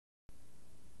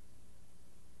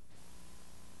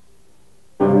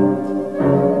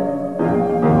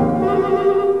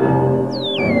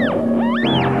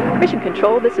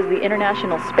Control. This is the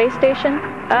International Space Station.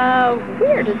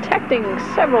 We're detecting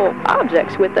several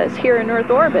objects with us here in Earth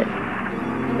orbit.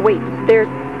 Wait, they're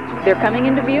coming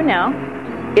into view now.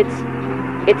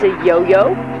 It's a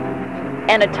yo-yo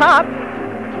and a top.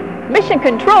 Mission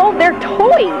Control, they're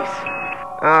toys.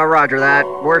 Roger that.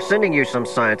 We're sending you some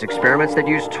science experiments that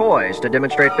use toys to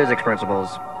demonstrate physics principles.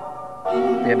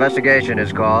 The investigation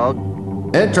is called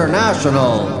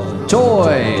International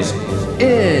Toys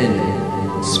in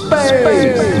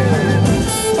Space.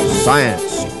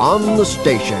 Science on the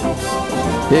Station.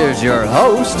 Here's your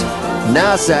host,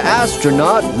 NASA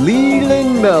astronaut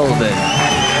Leland Melvin.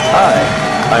 Hi,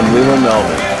 I'm Leland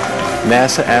Melvin,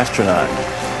 NASA astronaut.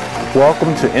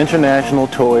 Welcome to International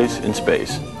Toys in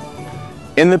Space.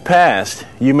 In the past,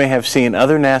 you may have seen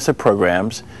other NASA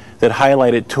programs that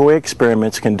highlighted toy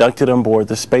experiments conducted on board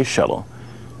the space shuttle.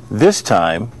 This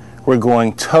time, we're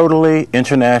going totally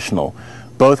international,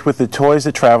 both with the toys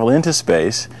that travel into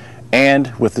space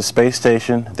and with the space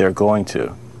station they're going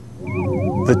to.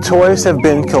 The toys have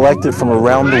been collected from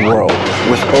around the world,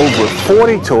 with over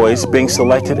 40 toys being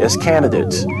selected as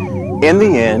candidates. In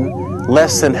the end,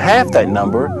 less than half that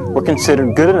number were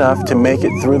considered good enough to make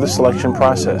it through the selection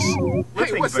process.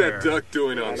 Hey, what's that duck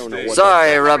doing on stage?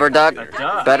 Sorry, Rubber Duck.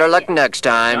 Better luck next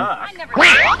time.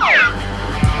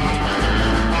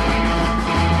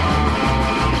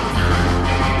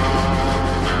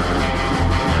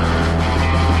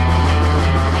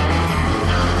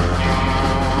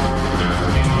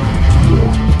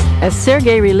 As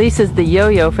Sergei releases the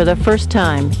yo-yo for the first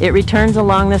time, it returns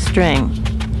along the string.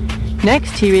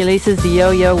 Next, he releases the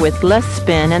yo-yo with less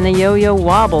spin and the yo-yo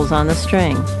wobbles on the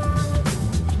string.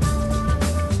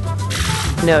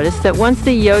 Notice that once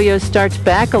the yo-yo starts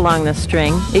back along the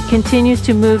string, it continues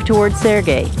to move towards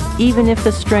Sergei, even if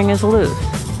the string is loose.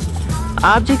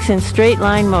 Objects in straight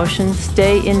line motion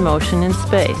stay in motion in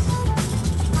space.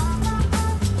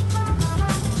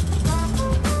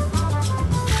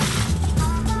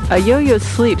 A yo-yo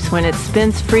sleeps when it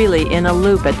spins freely in a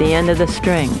loop at the end of the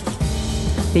string.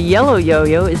 The yellow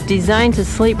yo-yo is designed to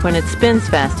sleep when it spins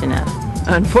fast enough.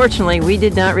 Unfortunately, we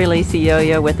did not release the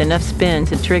yo-yo with enough spin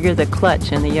to trigger the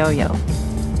clutch in the yo-yo.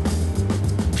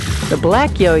 The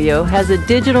black yo-yo has a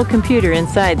digital computer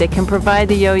inside that can provide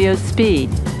the yo-yo's speed.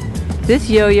 This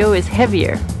yo-yo is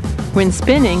heavier. When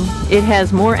spinning, it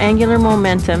has more angular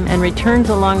momentum and returns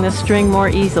along the string more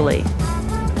easily.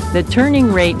 The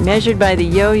turning rate measured by the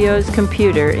yo-yo's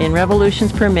computer in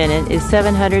revolutions per minute is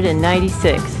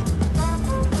 796.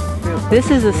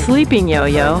 This is a sleeping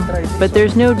yo-yo, but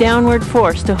there's no downward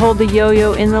force to hold the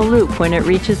yo-yo in the loop when it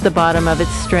reaches the bottom of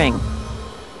its string.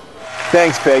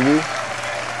 Thanks, Peggy.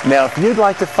 Now, if you'd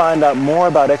like to find out more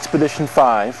about Expedition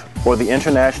 5 or the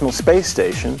International Space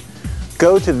Station,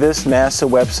 go to this NASA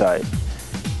website.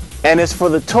 And as for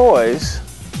the toys,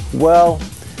 well,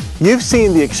 you've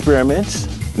seen the experiments.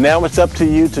 Now it's up to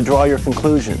you to draw your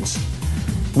conclusions.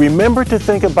 Remember to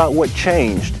think about what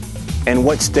changed and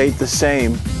what stayed the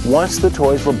same once the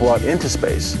toys were brought into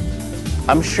space.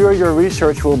 I'm sure your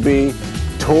research will be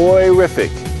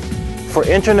toy-rific. For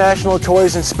International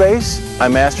Toys in Space,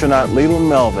 I'm astronaut Leland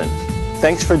Melvin.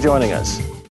 Thanks for joining us.